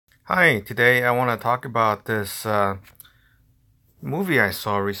Hi, today I want to talk about this movie I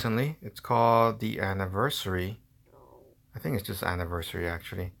saw recently. It's called The Anniversary. I think it's just Anniversary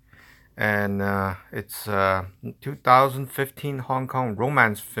actually. And it's a 2015 Hong Kong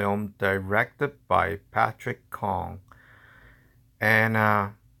romance film directed by Patrick Kong.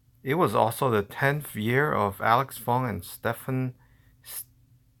 And it was also the 10th year of Alex Fong and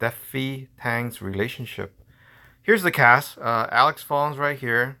Steffi Tang's relationship. Here's the cast. Alex Fong's right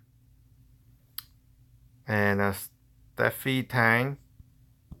here. And Steffi Tang.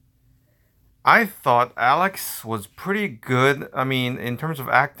 I thought Alex was pretty good. I mean, in terms of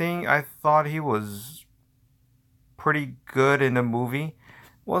acting, I thought he was pretty good in the movie.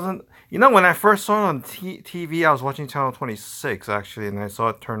 Wasn't when I first saw it on TV, I was watching Channel 26 actually, and I saw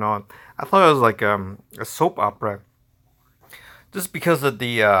it turn on. I thought it was like a soap opera, just because of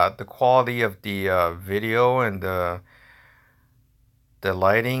the quality of the video and the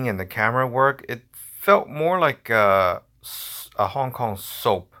lighting and the camera work. It felt more like a Hong Kong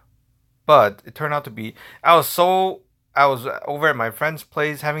soap. But it turned out to be. I was over at my friend's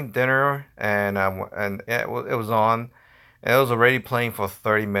place having dinner, and it was on, and it was already playing for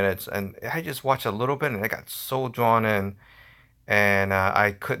 30 minutes, and I just watched a little bit, and I got so drawn in, and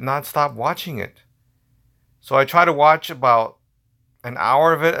I could not stop watching it. So I tried to watch about an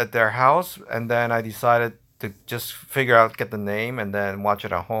hour of it at their house, and then I decided to just get the name, and then watch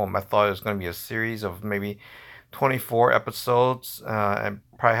it at home. I thought it was going to be a series of maybe 24 episodes, and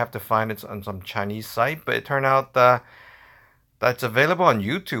probably have to find it on some Chinese site, but it turned out that's available on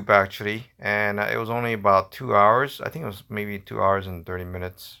YouTube actually, and it was only about 2 hours. I think it was maybe 2 hours and 30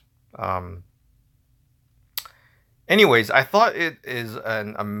 minutes. Um, Anyways, I thought it is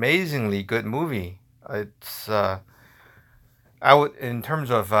an amazingly good movie. It's I would, in terms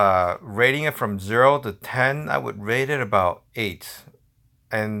of rating it from 0 to 10, I would rate it about 8.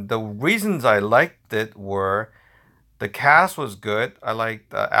 And the reasons I liked it were the cast was good. I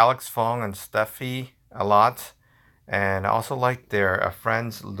liked Alex Fong and Steffi a lot, and I also liked their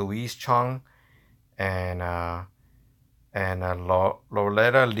friends Louise Chung and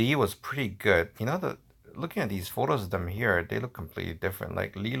Loretta Lee was pretty good. Looking at these photos of them here, they look completely different.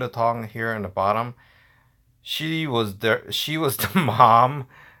 Like Lee Tong here in the bottom, she was there. She was the mom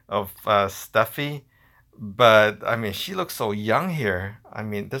of Steffi, but I mean, she looks so young here. I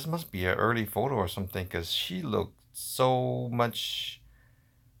mean, this must be an early photo or something, because she looked so much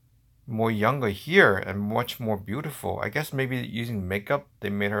more younger here and much more beautiful. I guess maybe using makeup,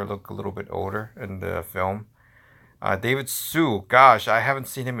 they made her look a little bit older in the film. David Su, gosh, I haven't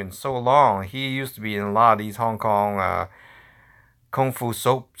seen him in so long. He used to be in a lot of these Hong Kong kung fu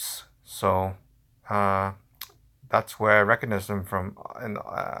soaps. So uh, that's where I recognize him from. And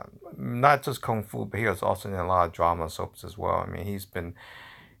not just kung fu, but he was also in a lot of drama soaps as well. I mean, he's been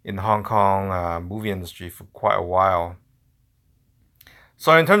in the Hong Kong movie industry for quite a while.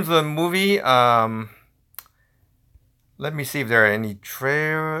 So in terms of the movie, let me see if there are any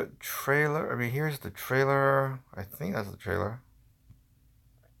trailer. I mean, here's the trailer. I think that's the trailer.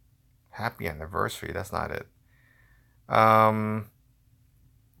 Happy Anniversary. That's not it.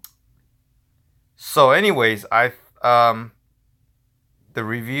 So anyways, the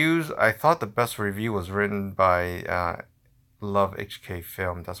reviews. I thought the best review was written by Love HK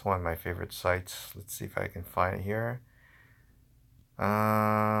Film. That's one of my favorite sites. Let's see if I can find it here.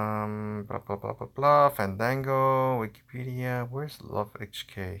 Blah blah blah blah blah. Fandango, Wikipedia. Where's Love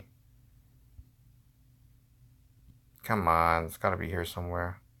HK? Come on, it's gotta be here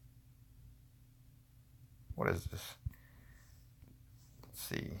somewhere. What is this? Let's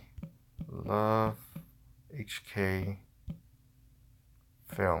see. Love HK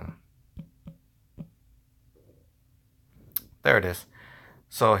Film. There it is.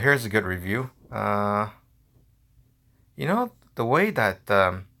 So here's a good review. The way that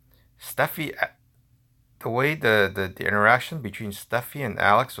Steffi, the way the interaction between Steffi and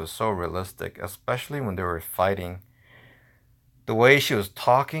Alex was so realistic, especially when they were fighting. The way she was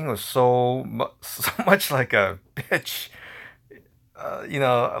talking was so much like a bitch.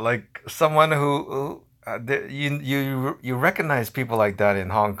 Like someone you recognize people like that in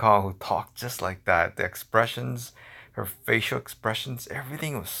Hong Kong who talk just like that. The expressions, her facial expressions,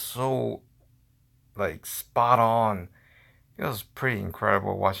 everything was so like spot on. It was pretty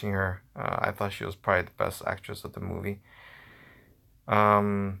incredible watching her. I thought she was probably the best actress of the movie.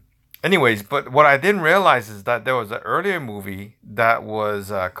 Anyways, but what I didn't realize is that there was an earlier movie that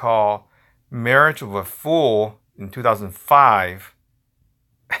was called Marriage with a Fool in 2005.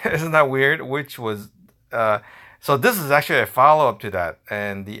 Isn't that weird? Which was so this is actually a follow-up to that,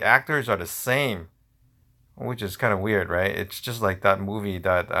 and the actors are the same. which is kind of weird, right? It's just like that movie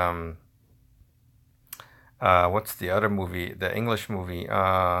that what's the other movie? The English movie,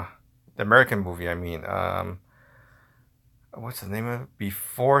 the American movie, I mean. What's the name of it?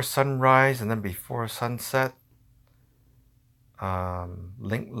 Before Sunrise and then Before Sunset.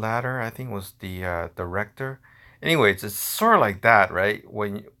 Linklater, I think, was the director. Anyways, it's sort of like that, right?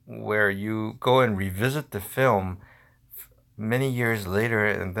 Where you go and revisit the film many years later,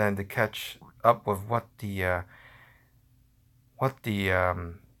 and then to catch up with what the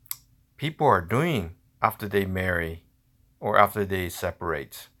people are doing after they marry or after they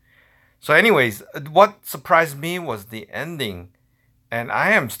separate. So, anyways, what surprised me was the ending, and I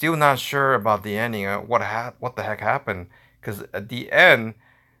am still not sure about the ending. What the heck happened? Because at the end,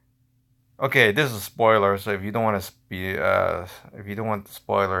 okay, this is a spoiler. So if you don't want to be, if you don't want the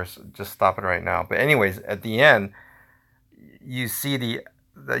spoilers, just stop it right now. But anyways, at the end, you see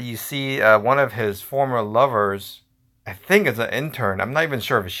one of his former lovers. I think it's an intern. I'm not even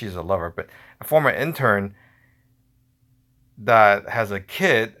sure if she's a lover, but a former intern that has a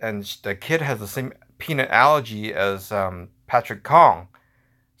kid, and the kid has the same peanut allergy as Patrick Kong.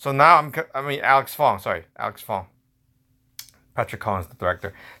 So now I mean Alex Fong. Sorry, Alex Fong. Patrick Kong is the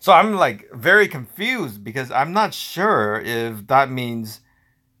director. So I'm like very confused because I'm not sure if that means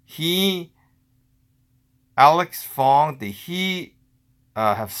Alex Fong, did he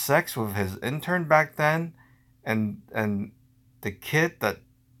have sex with his intern back then, and the kid the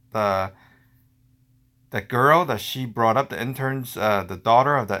the girl that she brought up, the intern's the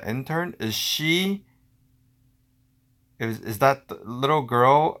daughter of the intern, is that the little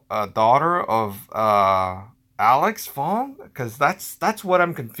girl daughter of Alex Fong? Because that's what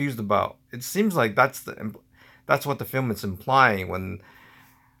I'm confused about. It seems like that's what the film is implying when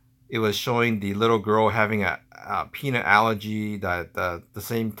it was showing the little girl having a peanut allergy, that the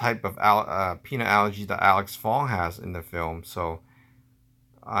same type of peanut allergy that Alex Fong has in the film. So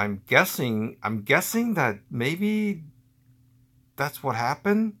I'm guessing that maybe that's what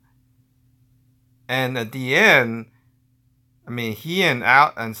happened. And at the end, I mean, he and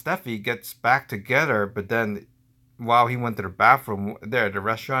Steffi gets back together, but then while he went to the bathroom there at the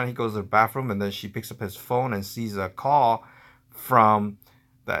restaurant, he goes to the bathroom, and then she picks up his phone and sees a call from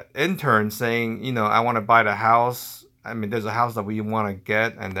that intern saying, I want to buy the house. I mean, there's a house that we want to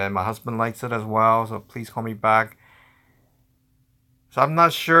get, and then my husband likes it as well, so please call me back. So I'm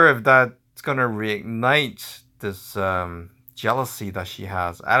not sure if that's going to reignite this jealousy that she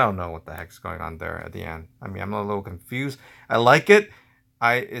has. I don't know what the heck's going on there at the end. I mean, I'm a little confused. I like it.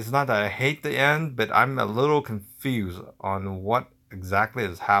 It's not that I hate the end, but I'm a little confused on what exactly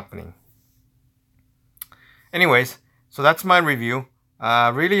is happening. Anyways, so that's my review.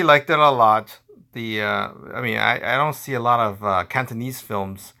 Really liked it a lot. I mean, I don't see a lot of Cantonese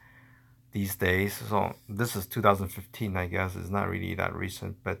films these days. So this is 2015, I guess. It's not really that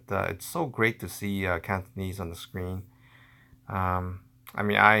recent, but it's so great to see Cantonese on the screen. I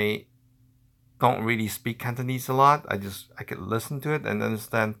mean, I don't really speak Cantonese a lot. I could listen to it and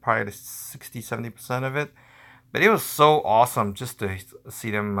understand probably 60-70% of it. But it was so awesome just to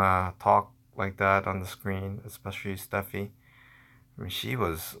see them talk like that on the screen, especially Steffi. I mean, she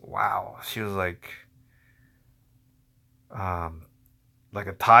was, wow. She was like a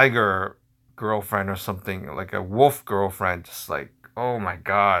tiger girlfriend or something, like a wolf girlfriend, just like, oh my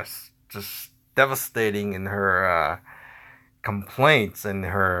gosh, just devastating in her complaints and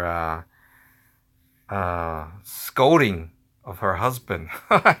her scolding of her husband.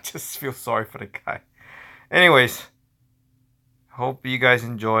 I just feel sorry for the guy. Anyways, hope you guys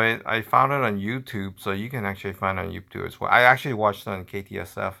enjoy it. I found it on YouTube, so you can actually find it on YouTube as well. I actually watched it on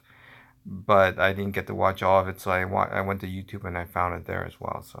KTSF, but I didn't get to watch all of it, so I went to YouTube and I found it there as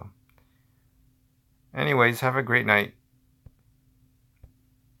well. So anyways, have a great night.